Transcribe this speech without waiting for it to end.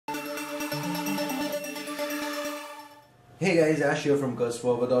Hey guys, Ash here from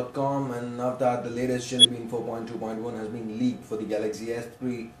cursforward.com, and now that the latest Jelly Bean 4.2.1 has been leaked for the Galaxy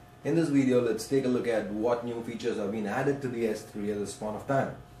S3, in this video let's take a look at what new features have been added to the S3 at this point of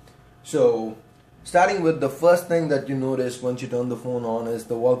time. So, starting with the first thing that you notice once you turn the phone on is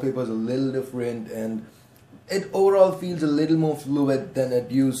the wallpaper is a little different and it overall feels a little more fluid than it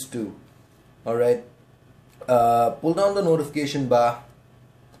used to. Alright, pull down the notification bar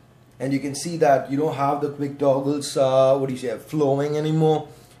and you can see that you don't have the quick toggles flowing anymore.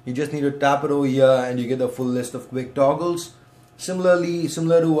 You just need to tap it over here and you get the full list of quick toggles. Similar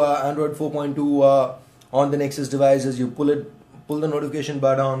to Android 4.2 on the Nexus devices, you pull the notification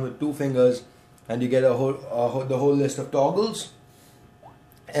bar down with two fingers and you get the whole list of toggles.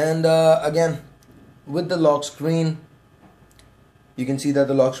 And again, with the lock screen, you can see that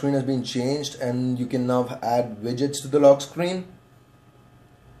the lock screen has been changed and you can now add widgets to the lock screen,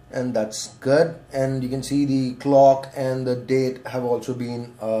 and that's good. And you can see the clock and the date have also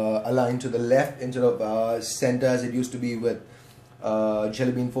been aligned to the left instead of center as it used to be with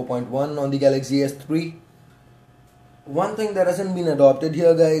Jelly Bean 4.1 on the Galaxy S3. One thing that hasn't been adopted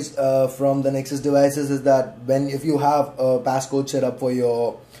here, guys, from the Nexus devices is that if you have a passcode set up for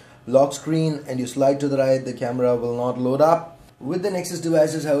your lock screen and you slide to the right, the camera will not load up. With the Nexus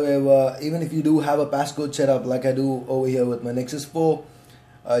devices, however, even if you do have a passcode set up like I do over here with my Nexus 4,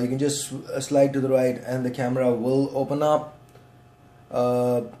 you can just slide to the right and the camera will open up.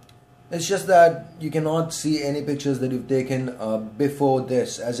 It's just that you cannot see any pictures that you've taken before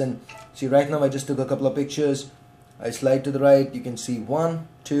this. As in, see, right now I just took a couple of pictures. I slide to the right, you can see 1,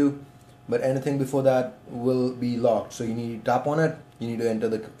 2, but anything before that will be locked. So you need to tap on it, you need to enter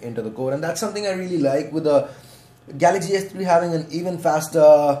the code, and that's something I really like with the Galaxy S3 having an even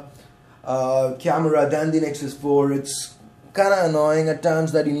faster camera than the Nexus 4. It's kind of annoying at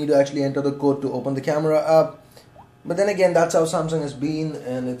times that you need to actually enter the code to open the camera up, but then again, that's how Samsung has been,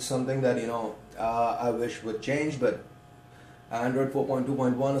 and it's something that I wish would change, but Android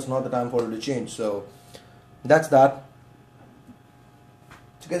 4.2.1 is not the time for it to change. So that's that.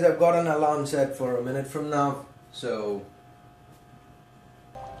 So guys, I've got an alarm set for a minute from now, so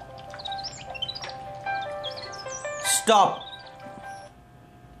stop.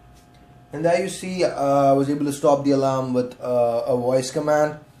 And there you see I was able to stop the alarm with a voice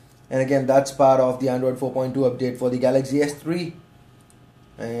command, and again, that's part of the Android 4.2 update for the Galaxy S3.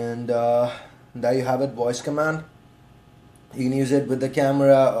 And there you have it, voice command. You can use it with the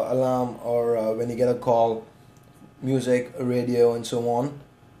camera, alarm, or when you get a call, music, radio, and so on.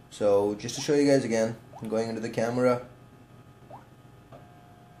 So just to show you guys again, I'm going into the camera.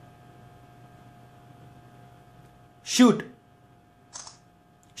 Shoot!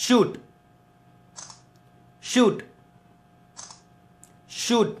 Shoot! Shoot!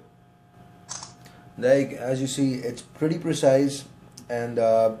 Shoot! Like, as you see, it's pretty precise, and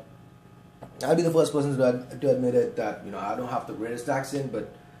I'll be the first person to admit it that I don't have the greatest accent,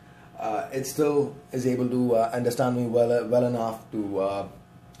 but it still is able to understand me well enough to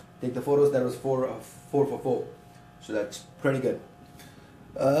take the photos. That was 4 for 4, so that's pretty good.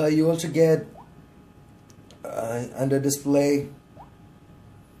 You also get under display,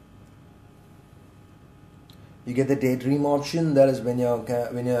 you get the daydream option. That is when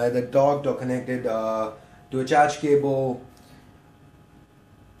you're either docked or connected to a charge cable.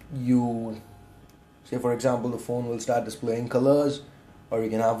 You say, for example, the phone will start displaying colors, or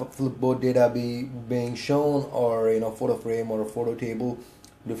you can have flipboard data being shown, or photo frame or a photo table,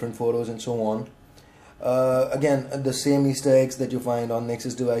 different photos and so on. Again, the same Easter eggs that you find on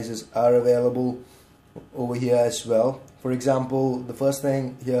Nexus devices are available over here as well. For example, the first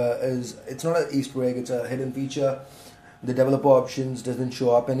thing here is, it's not an Easter egg, it's a hidden feature. The developer options doesn't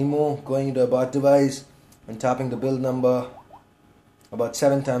show up anymore. Going into about device and tapping the build number about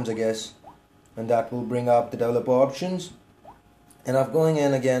 7 times, I guess, and that will bring up the developer options. And I'm going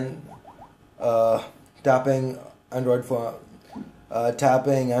in again, tapping and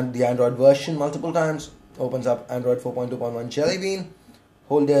the Android version multiple times opens up Android 4.2.1 Jelly Bean.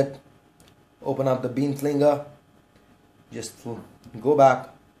 Hold it, open up the bean flinger, just go back,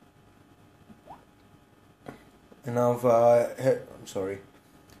 and now head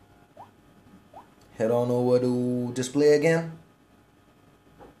on over to display again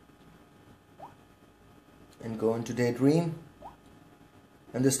and go into daydream,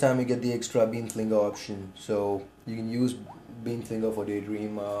 and this time you get the extra bean flinger option, so you can use bean flinger for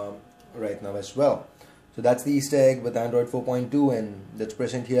daydream right now as well. So that's the Easter egg with Android 4.2, and that's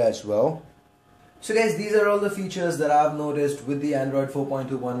present here as well. So guys, these are all the features that I've noticed with the Android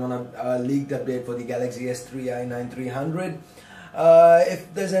 4.2.1 leaked update for the Galaxy S3 I9300.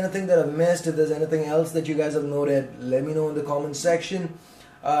 If there's anything that I've missed, if there's anything else that you guys have noted, let me know in the comment section.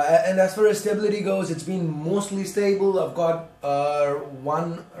 And as far as stability goes, it's been mostly stable. I've got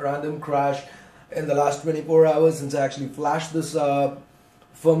one random crash in the last 24 hours since I actually flashed this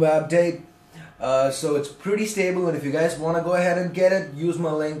firmware update. So it's pretty stable, and if you guys want to go ahead and get it, use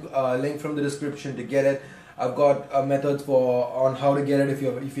my link from the description to get it. I've got methods on how to get it if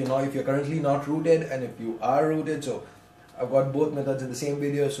you're currently not rooted and if you are rooted. So I've got both methods in the same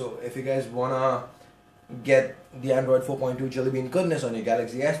video. So if you guys wanna get the Android 4.2 Jelly Bean goodness on your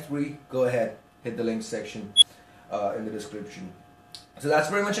Galaxy S3, go ahead, hit the link section in the description. So that's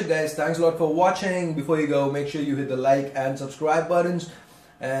pretty much it, guys. Thanks a lot for watching. Before you go, make sure you hit the like and subscribe buttons,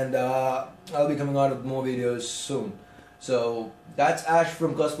 and I'll be coming out with more videos soon. So that's Ash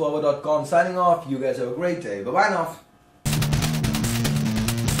from custpower.com signing off. You guys have a great day. Bye bye now.